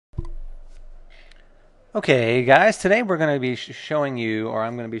Okay guys, today we're going to be showing you, or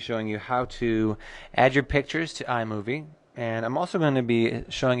I'm going to be showing you how to add your pictures to iMovie, and I'm also going to be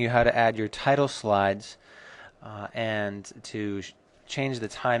showing you how to add your title slides and to change the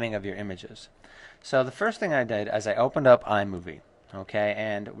timing of your images. So the first thing I did is I opened up iMovie, okay,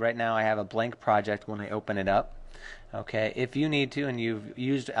 and right now I have a blank project when I open it up. Okay, if you need to and you've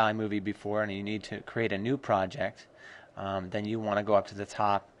used iMovie before and you need to create a new project, then you want to go up to the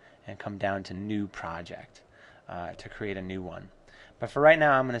top and come down to New Project to create a new one. But for right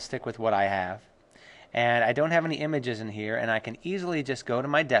now, I'm going to stick with what I have. And I don't have any images in here, and I can easily just go to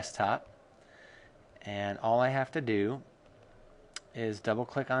my desktop, and all I have to do is double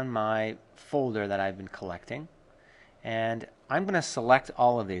click on my folder that I've been collecting, and I'm going to select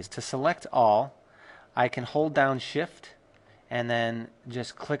all of these. To select all, I can hold down Shift and then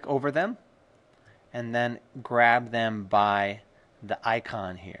just click over them and then grab them by the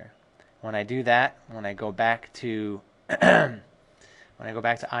icon here. When I do that, when I go back to iMovie,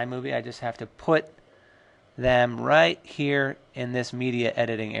 I just have to put them right here in this media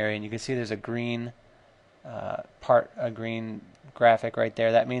editing area, and you can see there's a green green graphic right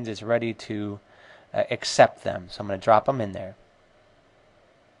there. That means it's ready to accept them. So I'm going to drop them in there.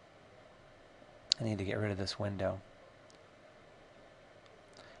 I need to get rid of this window.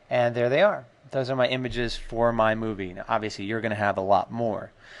 And there they are. Those are my images for my movie. Now, obviously, you're going to have a lot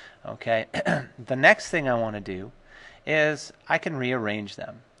more. Okay. The next thing I want to do is I can rearrange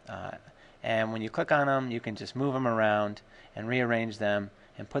them. And when you click on them, you can just move them around and rearrange them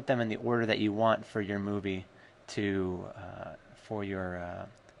and put them in the order that you want for your movie for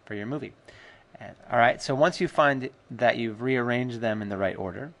your movie. All right. So once you find that you've rearranged them in the right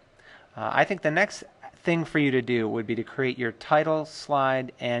order, I think the next thing for you to do would be to create your title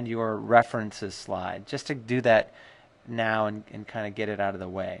slide and your references slide, just to do that now and kind of get it out of the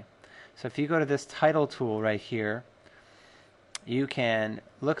way. So if you go to this title tool right here, you can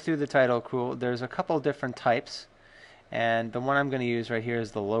look through the title tool. There's a couple different types, and the one I'm going to use right here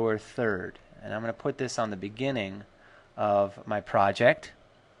is the lower third, and I'm going to put this on the beginning of my project.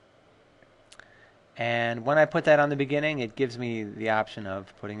 And when I put that on the beginning, it gives me the option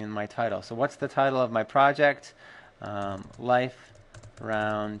of putting in my title. So what's the title of my project? Life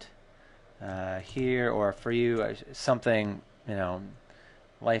around here, or for you, something,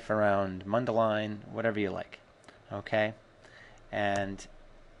 life around Mundelein, whatever you like. Okay? And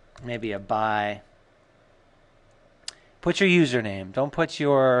maybe a by. Put your username. Don't put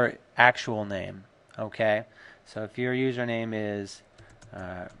your actual name. Okay? So if your username is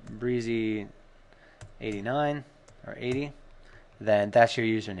Breezy 89 or 80, then that's your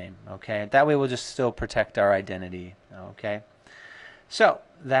username. Okay, that way we'll just still protect our identity. Okay, so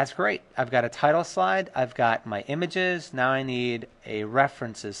that's great. I've got a title slide, I've got my images. Now I need a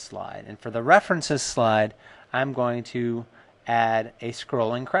references slide, and for the references slide, I'm going to add a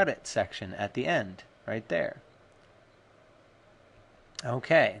scrolling credit section at the end right there.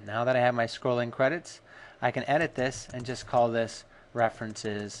 Okay, now that I have my scrolling credits, I can edit this and just call this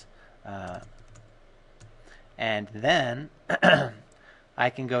references. And then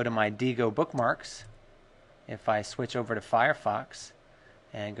I can go to my Digo bookmarks. If I switch over to Firefox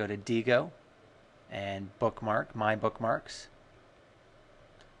and go to Digo and bookmark, my bookmarks.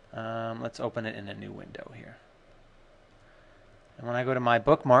 Let's open it in a new window here. And when I go to my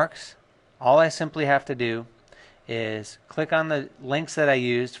bookmarks, all I simply have to do is click on the links that I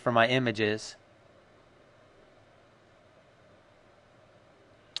used for my images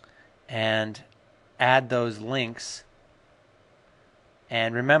and add those links.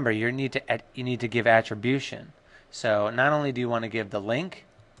 And remember, you need to give attribution. So not only do you want to give the link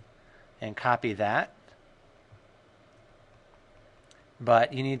and copy that,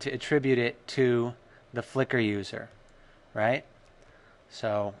 but you need to attribute it to the Flickr user, right?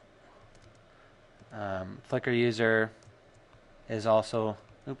 So Flickr user is also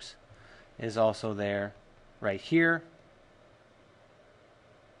there right here.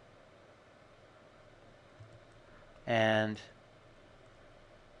 And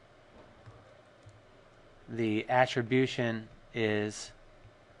the attribution is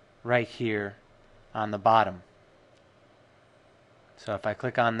right here on the bottom. So if I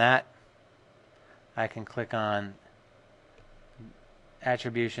click on that, I can click on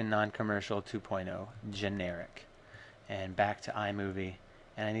attribution non-commercial 2.0 generic and back to iMovie,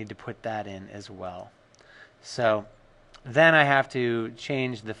 and I need to put that in as well. So then I have to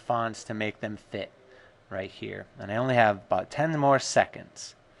change the fonts to make them fit right here, and I only have about 10 more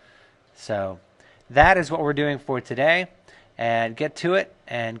seconds. So that is what we're doing for today, and get to it,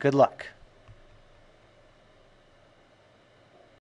 and good luck.